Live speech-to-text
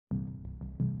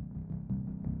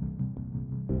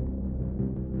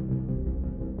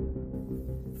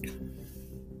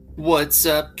What's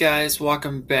up, guys?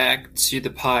 Welcome back to the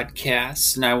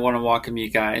podcast, and I want to welcome you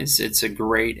guys. It's a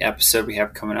great episode we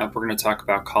have coming up. We're going to talk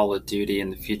about Call of Duty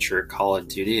and the future of Call of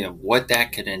Duty and what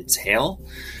that could entail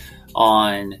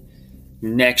on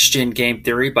Next Gen Game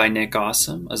Theory by Nick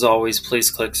Awesome. As always, please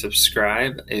click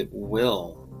subscribe. It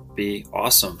will be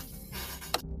awesome.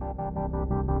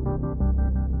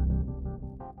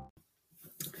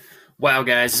 Wow,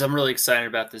 guys, I'm really excited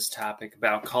about this topic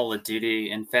about Call of Duty.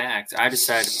 In fact, I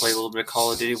decided to play a little bit of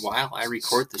Call of Duty while I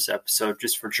record this episode,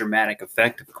 just for dramatic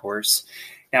effect, of course.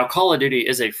 Now, Call of Duty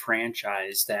is a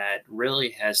franchise that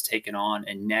really has taken on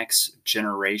a next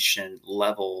generation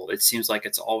level. It seems like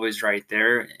it's always right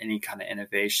there, any kind of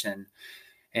innovation.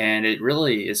 And it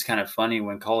really is kind of funny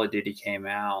when Call of Duty came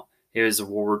out, it was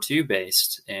World War II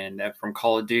based. And from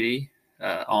Call of Duty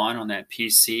on that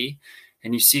PC,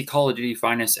 and you see Call of Duty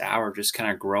Finest Hour just kind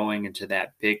of growing into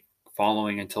that big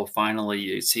following until finally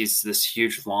you see this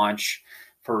huge launch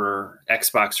for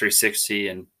Xbox 360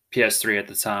 and PS3 at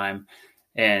the time,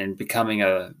 and becoming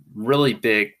a really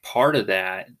big part of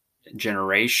that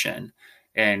generation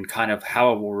and kind of how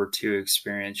a World War II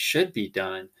experience should be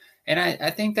done. And I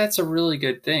think that's a really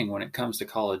good thing when it comes to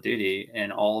Call of Duty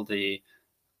and all the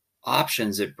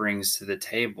options it brings to the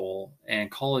table.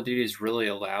 And Call of Duty has really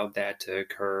allowed that to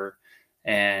occur.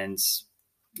 And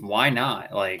why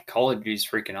not? Like, Call of Duty is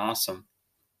freaking awesome.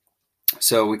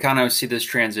 So we kind of see this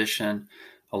transition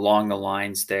along the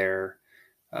lines there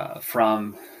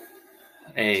from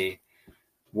a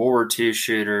World War II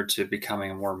shooter to becoming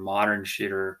a more modern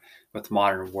shooter with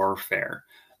Modern Warfare.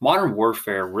 Modern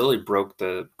Warfare really broke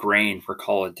the grain for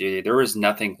Call of Duty. There was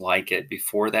nothing like it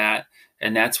before that.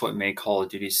 And that's what made Call of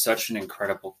Duty such an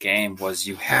incredible game, was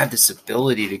you had this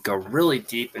ability to go really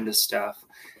deep into stuff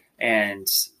and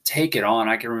take it on.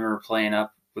 I can remember playing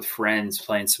up with friends,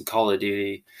 playing some Call of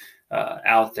Duty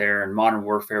out there, and Modern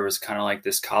Warfare was kind of like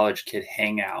this college kid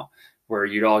hangout where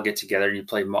you'd all get together and you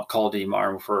play Call of Duty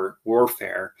Modern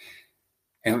Warfare.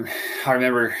 And I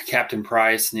remember Captain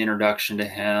Price and the introduction to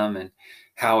him and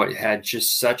how it had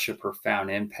just such a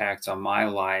profound impact on my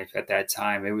life at that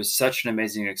time. It was such an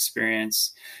amazing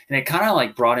experience. And it kind of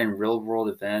like brought in real world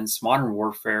events. Modern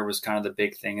Warfare was kind of the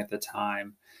big thing at the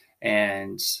time.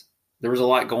 And there was a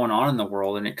lot going on in the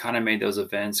world, and it kind of made those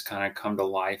events kind of come to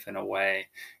life in a way,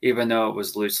 even though it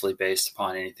was loosely based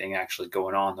upon anything actually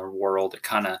going on in the world. It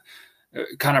kind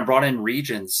of brought in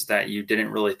regions that you didn't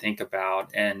really think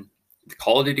about, and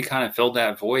Call of Duty kind of filled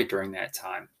that void during that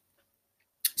time.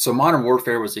 So Modern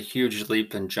Warfare was a huge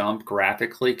leap and jump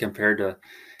graphically compared to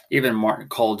even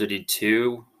Call of Duty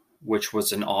 2, which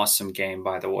was an awesome game,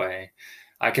 by the way.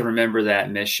 I can remember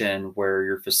that mission where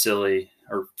your Vasily,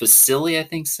 I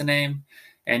think's the name,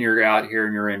 and you're out here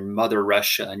and you're in Mother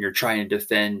Russia and you're trying to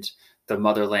defend the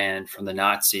motherland from the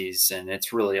Nazis, and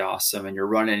it's really awesome. And you're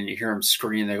running and you hear them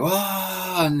scream, they go,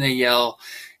 "Ah!" and they yell,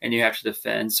 and you have to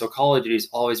defend. So Call of Duty's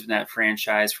always been that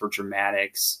franchise for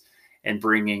dramatics and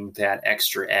bringing that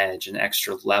extra edge and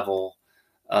extra level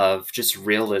of just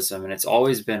realism, and it's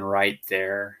always been right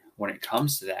there when it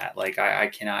comes to that. Like, I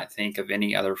cannot think of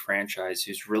any other franchise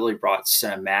who's really brought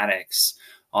cinematics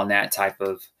on that type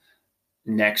of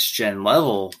next gen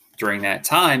level during that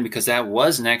time, because that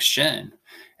was next gen.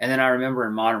 And then I remember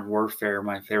in Modern Warfare,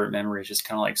 my favorite memory is just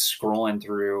kind of like scrolling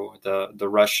through the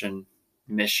Russian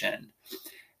mission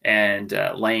and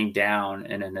laying down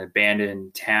in an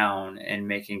abandoned town and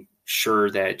making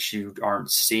sure that you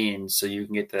aren't seen so you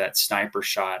can get that sniper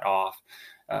shot off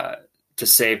to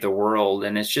save the world.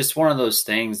 And it's just one of those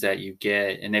things that you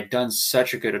get, and they've done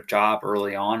such a good job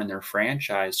early on in their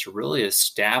franchise to really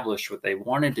establish what they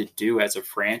wanted to do as a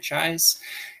franchise.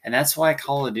 And that's why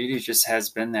Call of Duty just has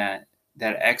been that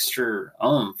extra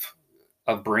oomph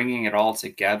of bringing it all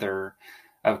together,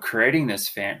 of creating this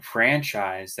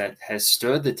franchise that has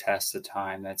stood the test of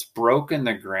time, that's broken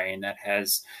the grain, that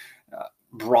has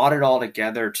brought it all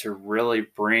together to really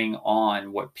bring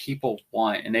on what people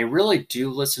want. And they really do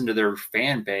listen to their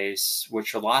fan base,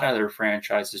 which a lot of other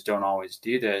franchises don't always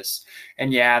do this.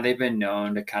 And yeah, they've been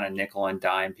known to kind of nickel and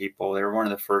dime people. They were one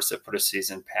of the first that put a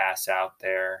season pass out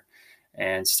there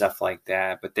and stuff like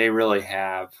that. But they really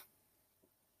have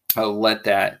let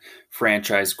that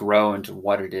franchise grow into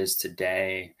what it is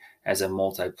today as a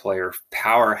multiplayer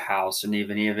powerhouse, and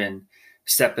even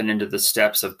stepping into the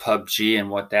steps of PUBG and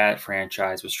what that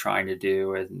franchise was trying to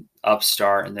do and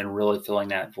upstart, and then really filling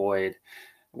that void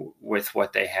with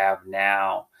what they have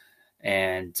now.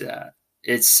 And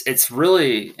it's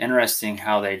really interesting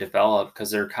how they develop, because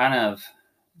they're kind of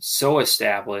so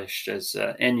established as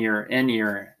in your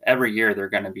every year they're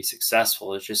going to be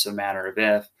successful. It's just a matter of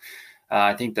if.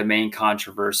 I think the main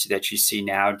controversy that you see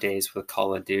nowadays with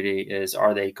Call of Duty is,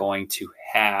 are they going to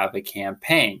have a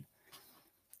campaign?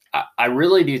 I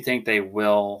really do think they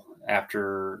will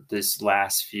after this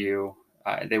last few.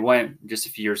 They went just a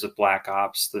few years with Black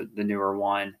Ops, the newer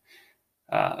one.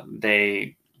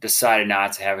 They decided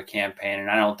not to have a campaign, and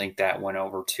I don't think that went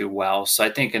over too well. So I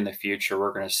think in the future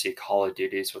we're going to see Call of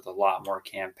Duties with a lot more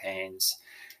campaigns.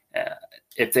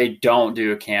 If they don't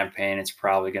do a campaign, it's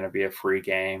probably going to be a free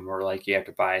game, or like you have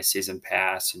to buy a season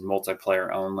pass and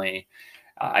multiplayer only.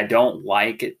 I don't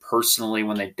like it personally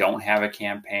when they don't have a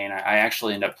campaign. I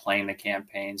actually end up playing the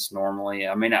campaigns normally.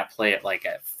 I may not play it like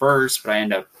at first, but I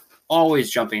end up always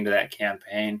jumping to that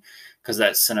campaign because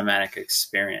that cinematic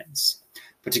experience.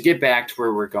 But to get back to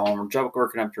where we're going, we're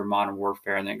working up through Modern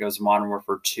Warfare, and then it goes Modern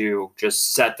Warfare 2,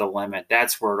 just set the limit.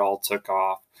 That's where it all took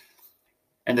off.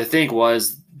 And the thing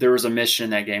was, there was a mission in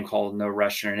that game called No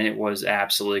Russian, and it was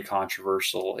absolutely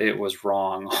controversial. It was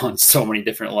wrong on so many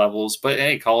different levels. But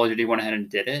hey, Call of Duty went ahead and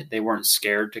did it. They weren't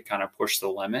scared to kind of push the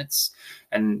limits.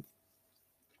 And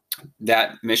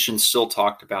that mission still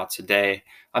talked about today.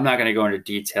 I'm not going to go into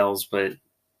details, but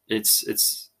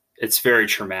it's very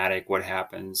traumatic what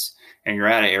happens. And you're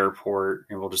at an airport,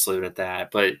 and we'll just leave it at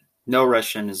that. But No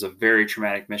Russian is a very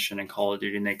traumatic mission in Call of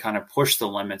Duty, and they kind of push the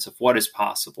limits of what is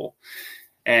possible.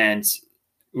 And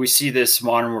we see this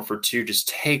Modern Warfare 2 just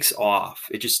takes off.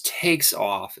 It just takes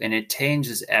off, and it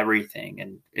changes everything.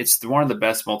 And it's one of the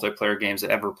best multiplayer games I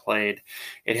ever played.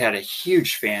 It had a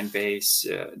huge fan base.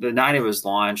 The night it was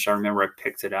launched, I remember I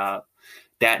picked it up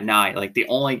that night, like the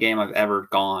only game I've ever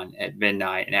gone at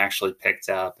midnight and actually picked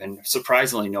up. And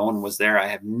surprisingly, no one was there. I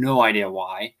have no idea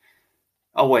why.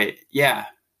 Oh, wait. Yeah.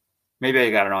 Maybe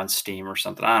I got it on Steam or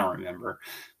something. I don't remember.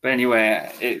 But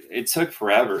anyway, it took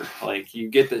forever. Like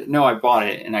I bought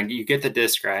it, and you get the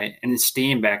disc, right? And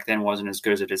Steam back then wasn't as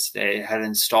good as it is today. It had to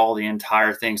install the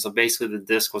entire thing. So basically the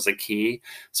disc was a key.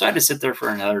 So I had to sit there for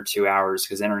another 2 hours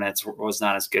because internet was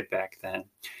not as good back then,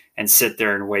 and sit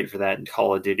there and wait for that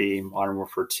Call of Duty Modern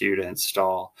Warfare 2 to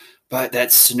install. But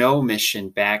that snow mission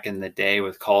back in the day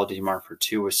with Call of Duty Modern Warfare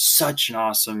 2 was such an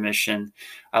awesome mission.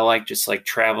 I like just like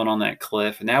traveling on that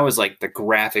cliff. And that was like the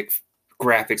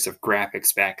graphics of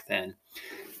graphics back then.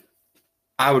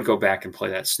 I would go back and play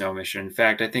that snow mission. In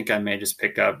fact, I think I may just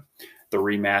pick up the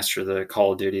remaster of the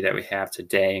Call of Duty that we have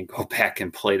today and go back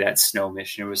and play that snow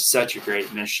mission. It was such a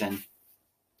great mission.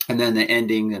 And then the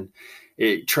ending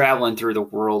and traveling through the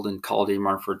world in Call of Duty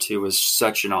Modern Warfare 2 was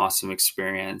such an awesome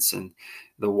experience. And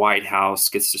the White House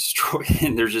gets destroyed,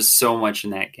 and there's just so much in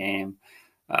that game.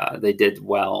 They did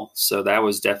well. So that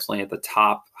was definitely at the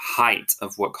top height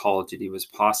of what Call of Duty was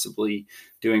possibly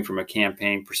doing from a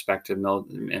campaign perspective and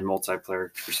multiplayer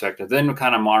perspective. Then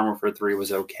kind of Modern Warfare 3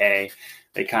 was okay.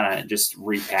 They kind of just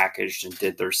repackaged and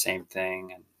did their same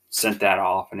thing and sent that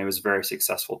off, and it was very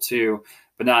successful too,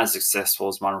 but not as successful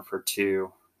as Modern Warfare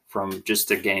 2 from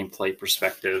just a gameplay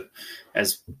perspective.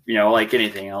 As you know, like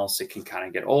anything else, it can kind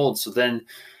of get old. So then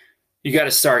you got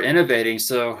to start innovating.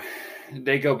 So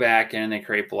they go back and they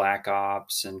create Black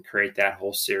Ops and create that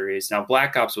whole series. Now,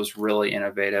 Black Ops was really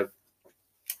innovative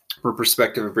from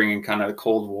perspective of bringing kind of the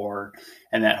Cold War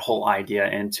and that whole idea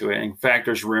into it. In fact,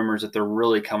 there's rumors that they're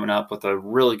really coming up with a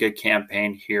really good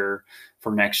campaign here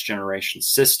for next generation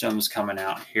systems coming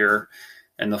out here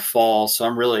in the fall. So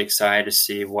I'm really excited to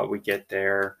see what we get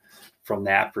there from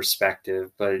that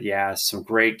perspective. But yeah, some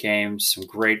great games, some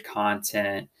great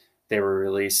content they were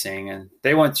releasing, and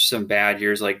they went through some bad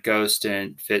years. Like Ghost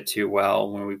didn't fit too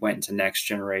well when we went into next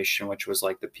generation, which was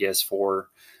like the PS4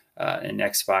 and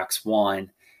Xbox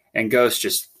One, and Ghost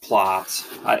just plopped.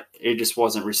 It just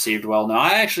wasn't received well. Now,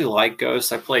 I actually like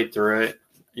Ghost. I played through it.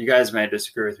 You guys may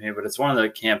disagree with me, but it's one of the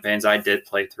campaigns I did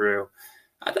play through.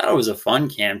 I thought it was a fun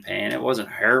campaign. It wasn't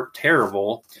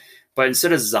terrible, but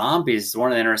instead of zombies,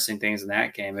 one of the interesting things in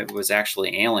that game, it was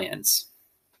actually aliens.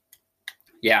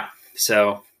 Yeah,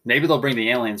 so maybe they'll bring the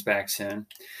aliens back soon.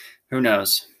 Who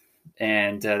knows?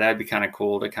 And that'd be kind of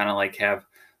cool to kind of like have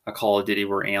a Call of Duty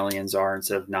where aliens are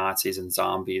instead of Nazis and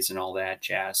zombies and all that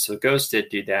jazz. So Ghost did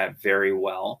do that very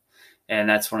well. And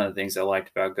that's one of the things I liked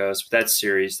about Ghost. But that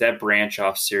series, that branch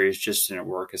off series just didn't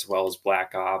work as well as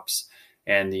Black Ops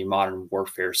and the Modern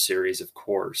Warfare series, of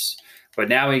course. But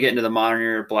now we get into the modern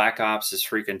era. Black Ops is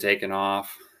freaking taking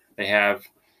off. They have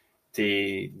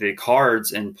the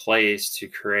cards in place to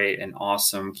create an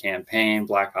awesome campaign.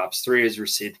 Black Ops 3 is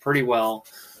received pretty well,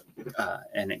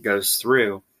 and it goes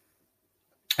through.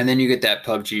 And then you get that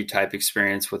PUBG type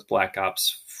experience with Black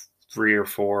Ops 3 or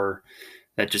 4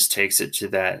 that just takes it to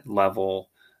that level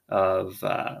of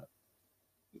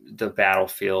the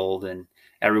battlefield and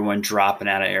everyone dropping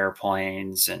out of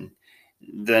airplanes and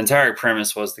the entire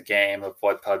premise was the game of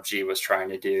what PUBG was trying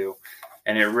to do.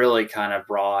 And it really kind of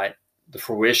brought the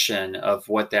fruition of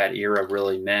what that era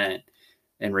really meant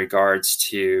in regards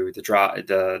to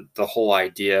the whole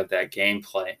idea of that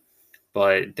gameplay.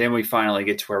 But then we finally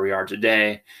get to where we are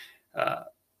today.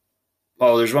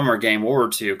 There's one more game,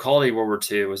 World War II. Call of Duty World War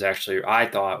II was actually, I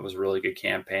thought, was a really good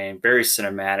campaign, very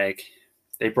cinematic.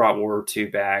 They brought World War II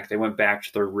back. They went back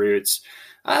to their roots.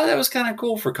 That was kind of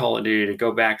cool for Call of Duty to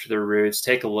go back to their roots,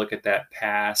 take a look at that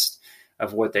past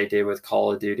of what they did with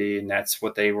Call of Duty, and that's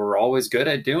what they were always good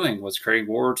at doing, was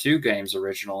creating World War II games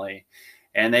originally,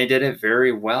 and they did it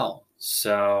very well.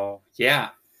 So, yeah,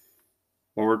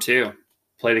 World War II.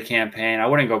 Play the campaign. I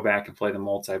wouldn't go back and play the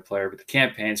multiplayer, but the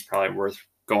campaign is probably worth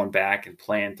going back and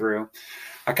playing through.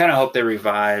 I kind of hope they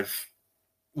revive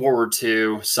World War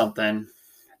II, something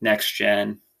next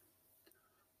gen,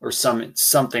 or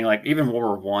something like even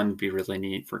World War I would be really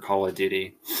neat for Call of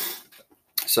Duty.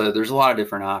 So there's a lot of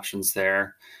different options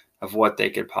there of what they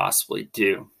could possibly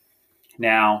do.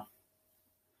 Now,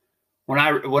 when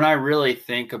I really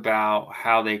think about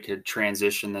how they could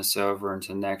transition this over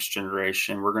into next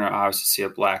generation, we're going to obviously see a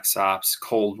Black Ops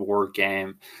Cold War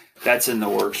game that's in the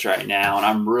works right now, and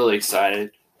I'm really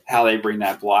excited how they bring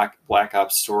that Black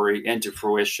Ops story into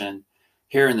fruition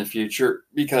here in the future,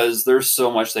 because there's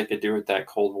so much they could do with that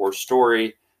Cold War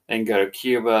story. They can go to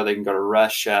Cuba, they can go to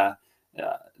Russia,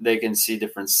 they can see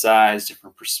different sides,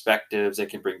 different perspectives. They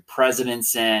can bring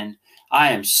presidents in.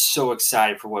 I am so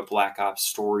excited for what Black Ops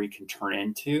story can turn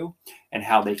into and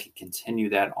how they can continue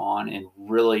that on and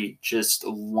really just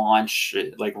launch,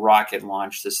 like rocket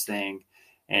launch this thing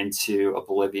into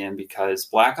oblivion, because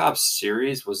Black Ops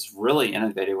series was really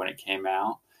innovative when it came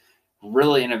out.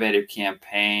 Really innovative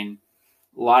campaign,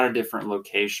 a lot of different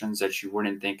locations that you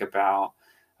wouldn't think about.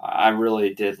 I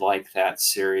really did like that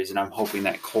series, and I'm hoping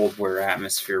that Cold War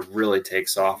atmosphere really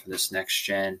takes off in this next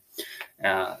gen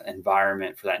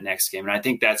environment for that next game. And I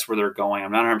think that's where they're going.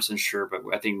 I'm not 100% sure, but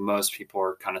I think most people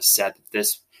are kind of set that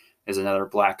this is another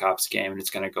Black Ops game, and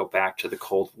it's going to go back to the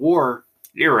Cold War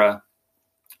era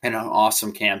and an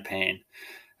awesome campaign.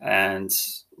 And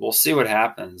we'll see what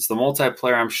happens. The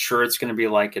multiplayer, I'm sure it's going to be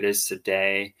like it is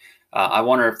today. I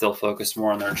wonder if they'll focus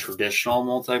more on their traditional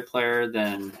multiplayer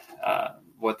than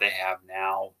what they have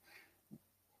now.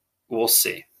 We'll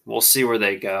see. We'll see where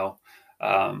they go.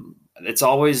 They're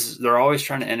always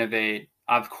trying to innovate.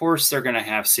 Of course, they're going to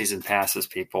have season passes.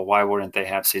 People, why wouldn't they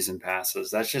have season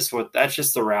passes? That's just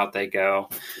the route they go.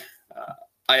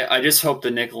 I just hope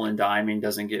the nickel and diming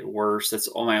doesn't get worse.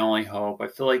 That's my only hope. I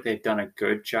feel like they've done a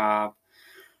good job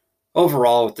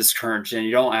overall with this current gen.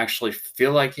 You don't actually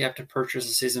feel like you have to purchase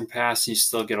a season pass. You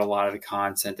still get a lot of the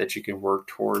content that you can work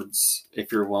towards if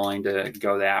you're willing to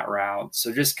go that route.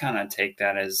 So just kind of take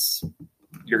that as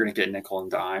you're going to get nickel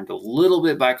and dimed a little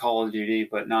bit by Call of Duty,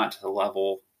 but not to the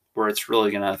level where it's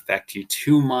really going to affect you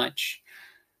too much.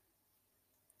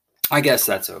 I guess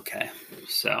that's okay.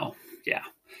 So, yeah.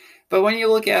 But when you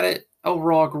look at it,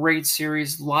 overall, great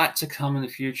series, lot to come in the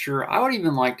future. I would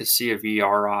even like to see a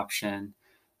VR option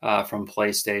from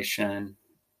PlayStation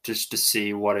just to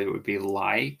see what it would be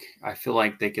like. I feel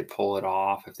like they could pull it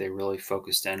off if they really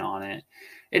focused in on it.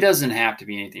 It doesn't have to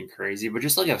be anything crazy, but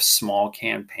just like a small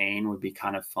campaign would be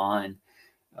kind of fun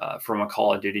from a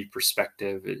Call of Duty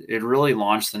perspective. It really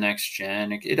launched the next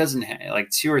gen. It doesn't like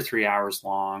 2 or 3 hours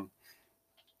long.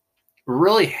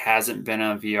 Really hasn't been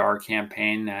a VR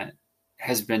campaign that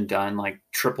has been done like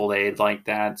AAA like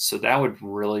that. So that would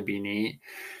really be neat.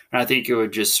 And I think it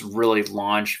would just really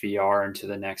launch VR into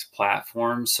the next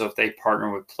platform. So if they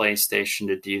partner with PlayStation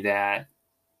to do that,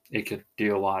 it could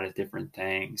do a lot of different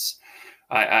things.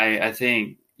 I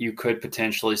think you could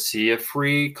potentially see a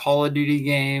free Call of Duty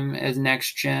game as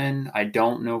next gen. I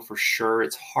don't know for sure.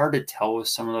 It's hard to tell with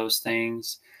some of those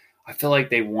things. I feel like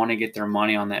they want to get their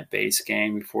money on that base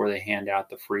game before they hand out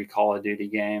the free Call of Duty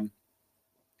game.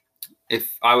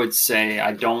 If I would say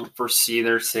I don't foresee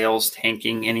their sales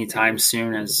tanking anytime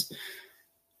soon, as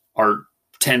our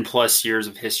 10 plus years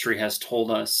of history has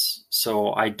told us.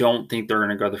 So I don't think they're going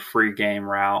to go the free game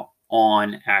route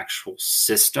on actual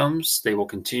systems. They will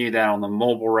continue that on the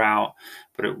mobile route,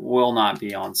 but it will not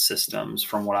be on systems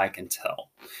from what I can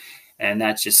tell. And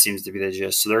that just seems to be the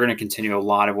gist. So they're going to continue a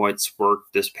lot of what's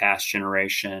worked this past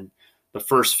generation. The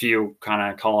first few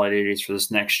kind of Call of Duties for this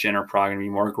next gen are probably going to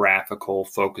be more graphical,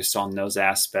 focused on those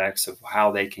aspects of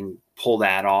how they can pull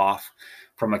that off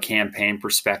from a campaign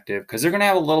perspective, because they're going to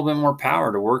have a little bit more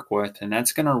power to work with. And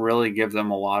that's going to really give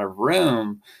them a lot of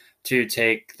room to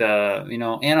take the,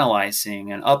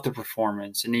 analyzing and up the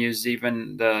performance and use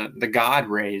even the God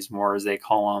rays more, as they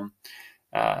call them,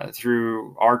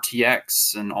 through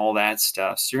RTX and all that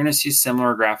stuff. So you're going to see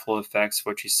similar graphical effects,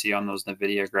 what you see on those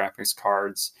NVIDIA graphics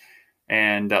cards,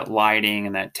 and that lighting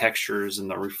and that textures and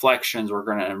the reflections are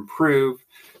going to improve.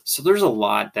 So there's a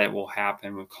lot that will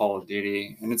happen with Call of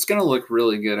Duty, and it's going to look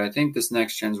really good. I think this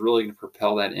next gen is really going to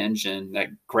propel that engine, that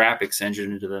graphics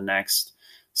engine, into the next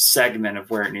segment of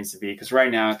where it needs to be, because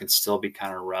right now it can still be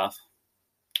kind of rough.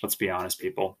 Let's be honest,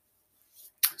 people.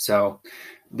 So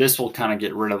this will kind of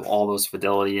get rid of all those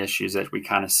fidelity issues that we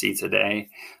kind of see today.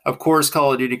 Of course,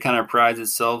 Call of Duty kind of prides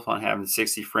itself on having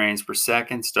 60 frames per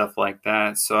second, stuff like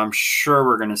that. So I'm sure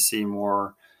we're going to see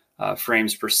more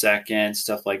frames per second,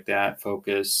 stuff like that,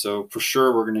 focus. So for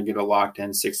sure, we're going to get a locked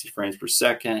in 60 frames per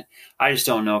second. I just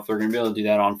don't know if they're going to be able to do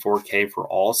that on 4K for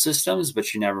all systems,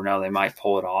 but you never know. They might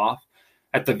pull it off.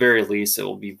 At the very least, it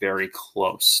will be very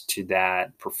close to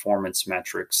that performance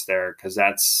metrics there, because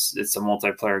it's a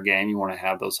multiplayer game. You want to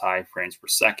have those high frames per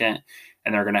second,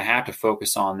 and they're going to have to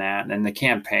focus on that. And in the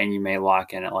campaign, you may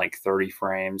lock in at like 30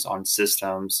 frames on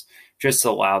systems just to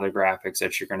allow the graphics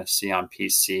that you're going to see on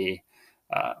PC.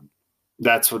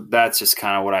 That's just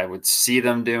kind of what I would see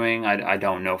them doing. I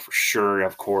don't know for sure,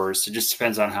 of course. It just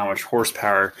depends on how much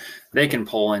horsepower they can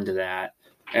pull into that.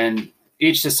 And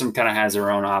each system kind of has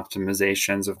their own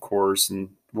optimizations, of course, and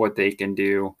what they can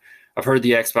do. I've heard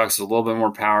the Xbox is a little bit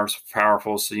more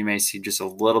powerful, so you may see just a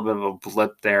little bit of a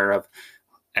blip there of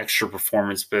extra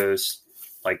performance boost,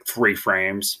 like 3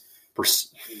 frames.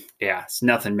 Yeah, it's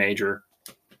nothing major.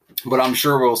 But I'm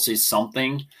sure we'll see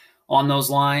something on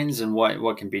those lines and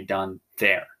what can be done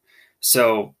there.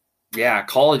 So, yeah,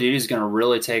 Call of Duty is going to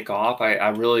really take off. I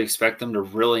really expect them to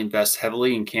really invest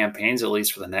heavily in campaigns, at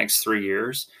least for the next 3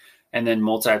 years. And then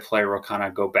multiplayer will kind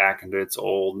of go back into its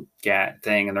old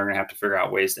thing, and they're going to have to figure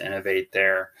out ways to innovate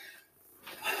there.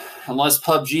 Unless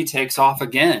PUBG takes off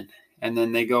again, and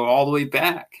then they go all the way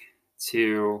back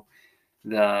to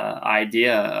the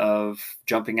idea of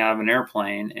jumping out of an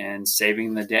airplane and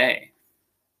saving the day.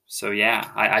 So,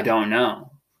 yeah, I don't know.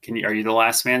 Are you the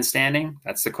last man standing?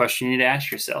 That's the question you need to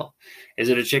ask yourself. Is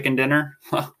it a chicken dinner?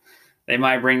 Well, they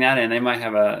might bring that in. They might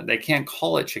have they can't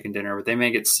call it chicken dinner, but they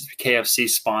may get KFC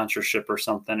sponsorship or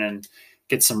something and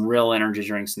get some real energy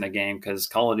drinks in the game, because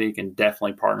Call of Duty can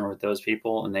definitely partner with those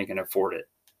people and they can afford it.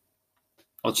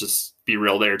 Let's just be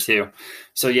real there too.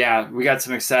 So yeah, we got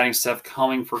some exciting stuff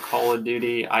coming for Call of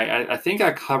Duty. I think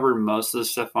I covered most of the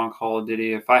stuff on Call of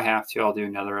Duty. If I have to, I'll do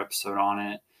another episode on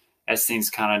it as things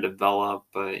kind of develop.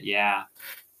 But yeah,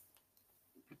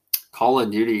 Call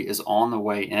of Duty is on the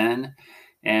way in.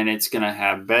 And it's going to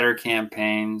have better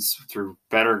campaigns through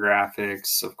better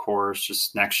graphics, of course,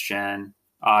 just next gen,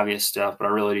 obvious stuff. But I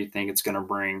really do think it's going to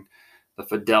bring the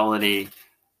fidelity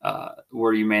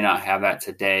where you may not have that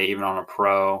today, even on a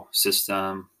pro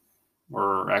system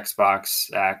or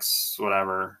Xbox X,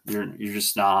 whatever. You're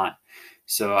just not.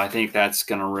 So I think that's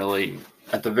going to really,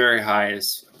 at the very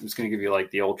highest, it's going to give you like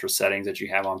the ultra settings that you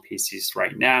have on PCs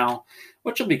right now,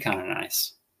 which will be kind of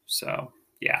nice. So,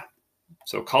 yeah.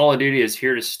 So Call of Duty is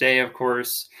here to stay, of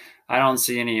course. I don't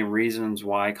see any reasons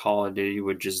why Call of Duty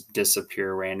would just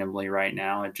disappear randomly right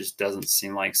now. It just doesn't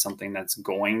seem like something that's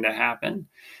going to happen.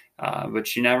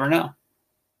 But you never know.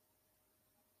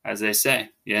 As they say,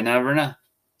 you never know.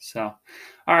 So,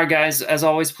 all right, guys, as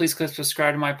always, please click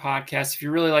subscribe to my podcast. If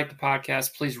you really like the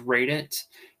podcast, please rate it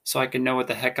so I can know what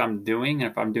the heck I'm doing,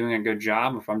 and if I'm doing a good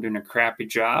job, if I'm doing a crappy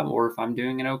job, or if I'm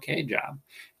doing an okay job.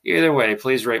 Either way,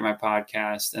 please rate my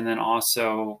podcast. And then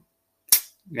also,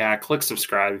 click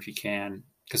subscribe if you can,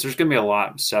 because there's going to be a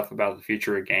lot of stuff about the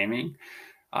future of gaming.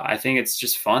 I think it's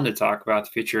just fun to talk about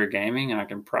the future of gaming, and I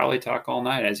can probably talk all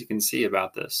night, as you can see,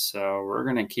 about this. So we're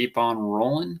going to keep on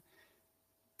rolling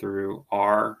through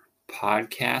our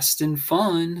podcast and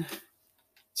fun.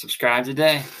 Subscribe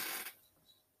today.